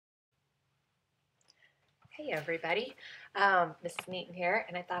Hey everybody, Mrs. Neaton here,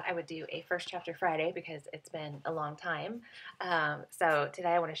 and I thought I would do a First Chapter Friday because it's been a long time. So today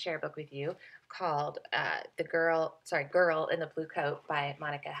I want to share a book with you called Girl in the Blue Coat" by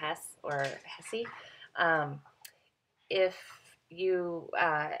Monica Hess or Hesse. Um, if you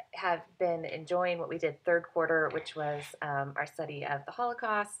have been enjoying what we did third quarter, which was our study of the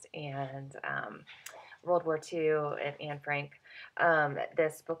Holocaust and World War II and Anne Frank,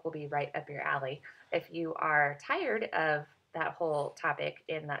 this book will be right up your alley. If you are tired of that whole topic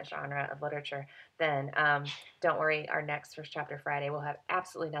in that genre of literature, then don't worry. Our next First Chapter Friday will have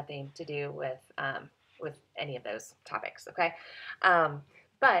absolutely nothing to do with any of those topics. Okay,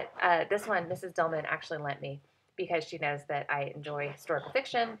 but this one, Mrs. Dillman actually lent me because she knows that I enjoy historical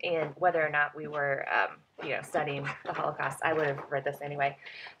fiction, and whether or not we were, studying the Holocaust, I would have read this anyway.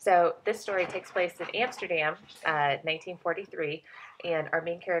 So this story takes place in Amsterdam, 1943, and our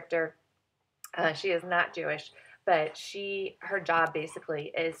main character, she is not Jewish, but her job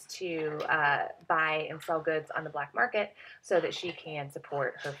basically is to buy and sell goods on the black market so that she can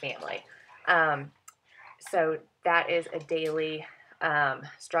support her family. Um, so that is a daily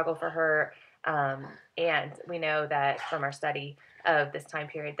struggle for her. And we know that from our study of this time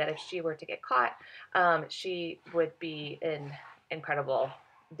period that if she were to get caught, she would be in incredible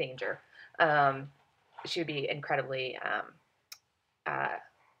danger. She would be incredibly uh,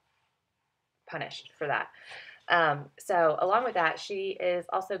 punished for that. So along with that, she is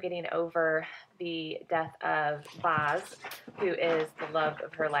also getting over the death of Boz, who is the love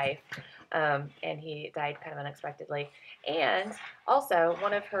of her life, and he died kind of unexpectedly. And also,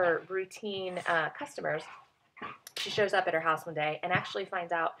 one of her routine customers, she shows up at her house one day and actually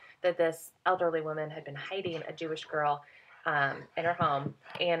finds out that this elderly woman had been hiding a Jewish girl in her home,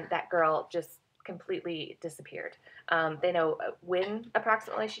 and that girl just completely disappeared. They know when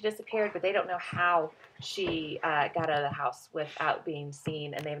approximately she disappeared, but they don't know how she got out of the house without being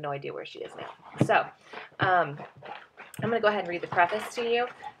seen, and they have no idea where she is now. So I'm going to go ahead and read the preface to you,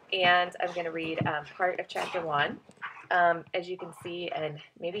 and I'm going to read part of chapter 1. As you can see and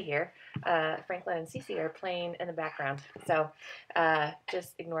maybe hear, Franklin and Cece are playing in the background, so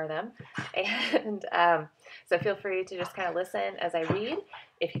just ignore them. And so feel free to just kind of listen as I read.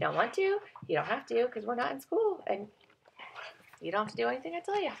 If you don't want to, you don't have to, because we're not in school, and you don't have to do anything I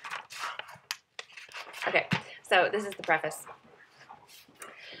tell you. Okay, so this is the preface.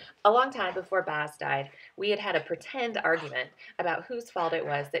 A long time before Baz died, we had had a pretend argument about whose fault it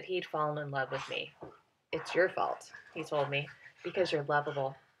was that he'd fallen in love with me. "It's your fault," he told me, "because you're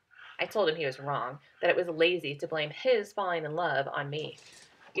lovable." I told him he was wrong, that it was lazy to blame his falling in love on me.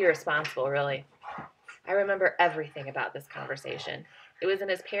 Irresponsible, really. I remember everything about this conversation. It was in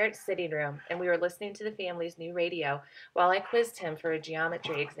his parents' sitting room, and we were listening to the family's new radio while I quizzed him for a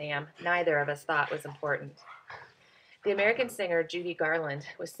geometry exam neither of us thought was important. The American singer Judy Garland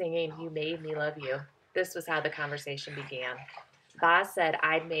was singing "You Made Me Love You." This was how the conversation began. Boz said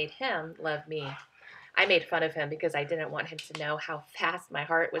I'd made him love me. I made fun of him because I didn't want him to know how fast my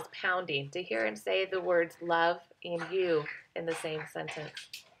heart was pounding to hear him say the words love and you in the same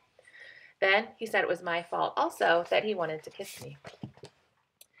sentence. Then he said it was my fault also that he wanted to kiss me.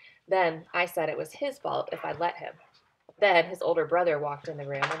 Then I said it was his fault if I let him. Then his older brother walked in the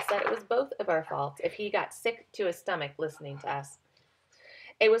room and said it was both of our faults if he got sick to his stomach listening to us.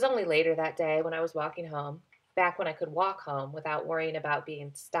 It was only later that day when I was walking home, back when I could walk home without worrying about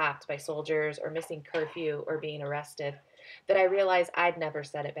being stopped by soldiers or missing curfew or being arrested, that I realized I'd never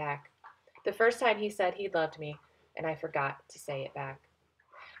said it back. The first time he said he loved me, and I forgot to say it back.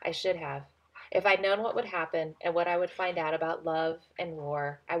 I should have. If I'd known what would happen and what I would find out about love and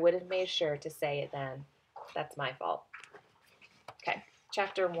war, I would have made sure to say it then. That's my fault. Okay,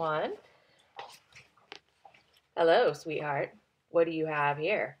 chapter 1. "Hello, sweetheart. What do you have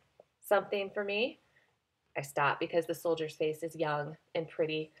here? Something for me?" I stop because the soldier's face is young and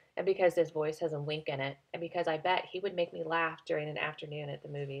pretty, and because his voice has a wink in it, and because I bet he would make me laugh during an afternoon at the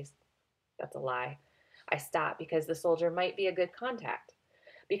movies. That's a lie. I stop because the soldier might be a good contact,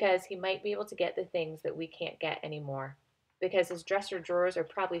 because he might be able to get the things that we can't get anymore, because his dresser drawers are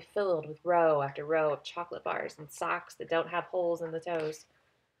probably filled with row after row of chocolate bars and socks that don't have holes in the toes.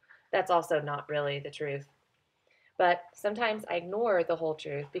 That's also not really the truth. But sometimes I ignore the whole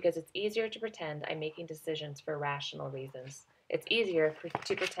truth because it's easier to pretend I'm making decisions for rational reasons. It's easier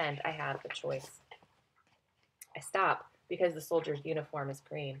to pretend I have a choice. I stop because the soldier's uniform is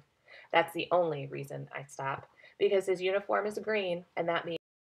green. That's the only reason I stop, because his uniform is green, and that means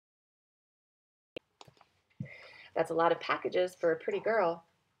that's a lot of packages for a pretty girl.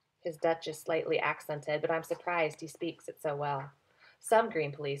 His Dutch is slightly accented, but I'm surprised he speaks it so well. Some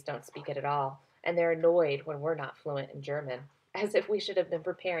green police don't speak it at all. and they're annoyed when we're not fluent in German, as if we should have been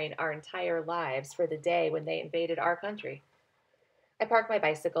preparing our entire lives for the day when they invaded our country. I park my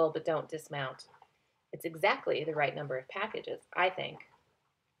bicycle but don't dismount. It's exactly the right number of packages, I think.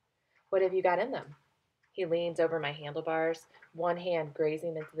 What have you got in them? He leans over my handlebars, one hand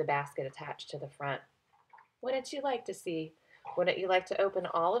grazing into the basket attached to the front. Wouldn't you like to see? Wouldn't you like to open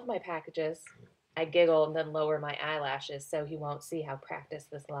all of my packages? I giggle and then lower my eyelashes so he won't see how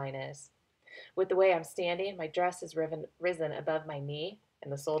practiced this line is. With the way I'm standing, my dress is risen above my knee,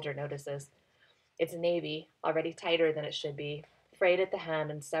 and the soldier notices. It's navy, already tighter than it should be, frayed at the hem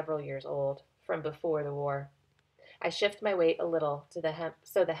and several years old, from before the war. I shift my weight a little to the hem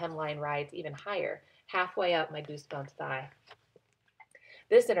so the hemline rides even higher, halfway up my goosebumped thigh.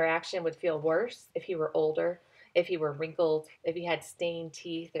 This interaction would feel worse if he were older, if he were wrinkled, if he had stained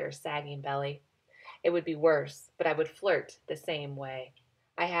teeth or a sagging belly. It would be worse, but I would flirt the same way.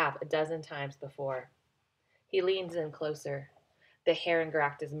 I have a dozen times before. He leans in closer. The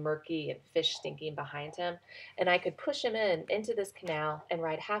Herrengracht is murky and fish stinking behind him, and I could push him into this canal and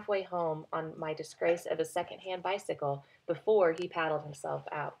ride halfway home on my disgrace of a second-hand bicycle before he paddled himself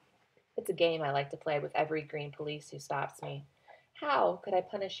out. It's a game I like to play with every green police who stops me. How could I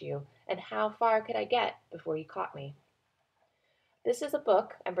punish you, and how far could I get before you caught me? This is a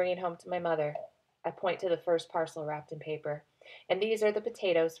book I'm bringing home to my mother. I point to the first parcel wrapped in paper. And these are the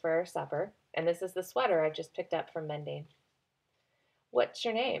potatoes for our supper, and this is the sweater I've just picked up from mending. What's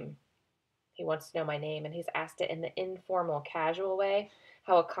your name? He wants to know my name, and he's asked it in the informal, casual way,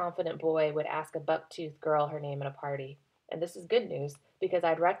 how a confident boy would ask a buck-toothed girl her name at a party. And this is good news, because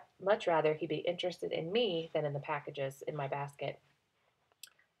I'd much rather he be interested in me than in the packages in my basket.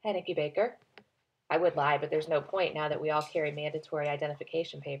 Henneke Baker. I would lie, but there's no point now that we all carry mandatory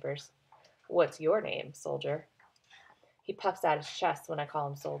identification papers. What's your name, soldier? He puffs out his chest when I call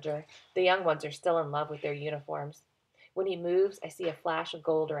him soldier. The young ones are still in love with their uniforms. When he moves, I see a flash of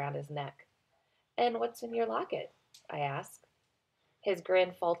gold around his neck. And what's in your locket? I ask. His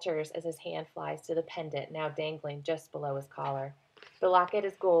grin falters as his hand flies to the pendant now dangling just below his collar. The locket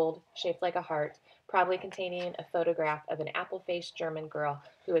is gold, shaped like a heart, probably containing a photograph of an apple-faced German girl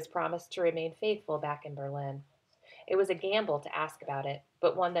who has promised to remain faithful back in Berlin. It was a gamble to ask about it,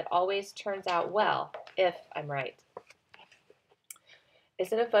 but one that always turns out well, if I'm right.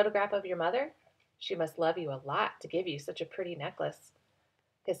 Is it a photograph of your mother? She must love you a lot to give you such a pretty necklace.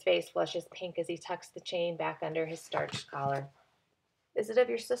 His face flushes pink as he tucks the chain back under his starched collar. Is it of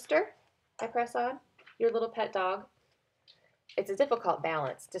your sister? I press on. Your little pet dog? It's a difficult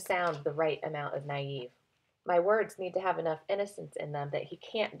balance to sound the right amount of naive. My words need to have enough innocence in them that he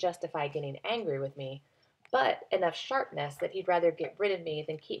can't justify getting angry with me, but enough sharpness that he'd rather get rid of me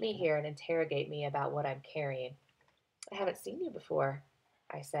than keep me here and interrogate me about what I'm carrying. I haven't seen you before,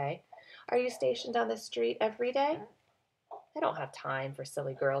 I say. Are you stationed on this street every day? I don't have time for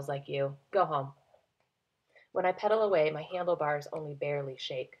silly girls like you. Go home. When I pedal away, my handlebars only barely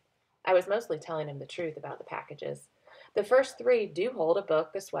shake. I was mostly telling him the truth about the packages. The first three do hold a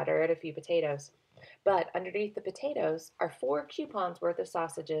book, a sweater, and a few potatoes. But underneath the potatoes are 4 coupons worth of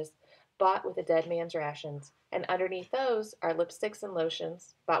sausages bought with a dead man's rations, and underneath those are lipsticks and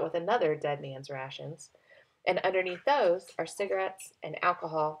lotions bought with another dead man's rations. And underneath those are cigarettes and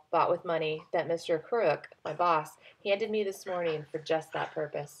alcohol bought with money that Mr. Kuruk, my boss, handed me this morning for just that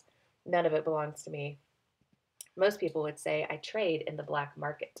purpose. None of it belongs to me. Most people would say I trade in the black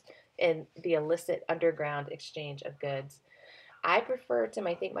market, in the illicit underground exchange of goods. I prefer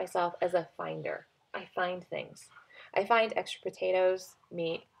to think myself as a finder. I find things. I find extra potatoes,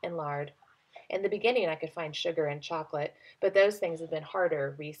 meat, and lard. In the beginning, I could find sugar and chocolate, but those things have been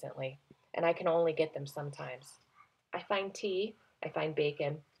harder recently, and I can only get them sometimes. I find tea. I find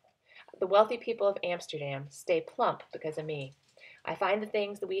bacon. The wealthy people of Amsterdam stay plump because of me. I find the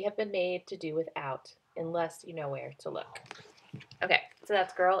things that we have been made to do without, unless you know where to look. Okay, so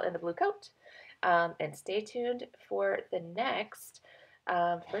that's Girl in the Blue Coat. And stay tuned for the next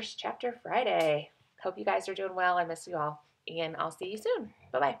first chapter Friday. Hope you guys are doing well. I miss you all. And I'll see you soon.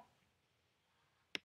 Bye-bye.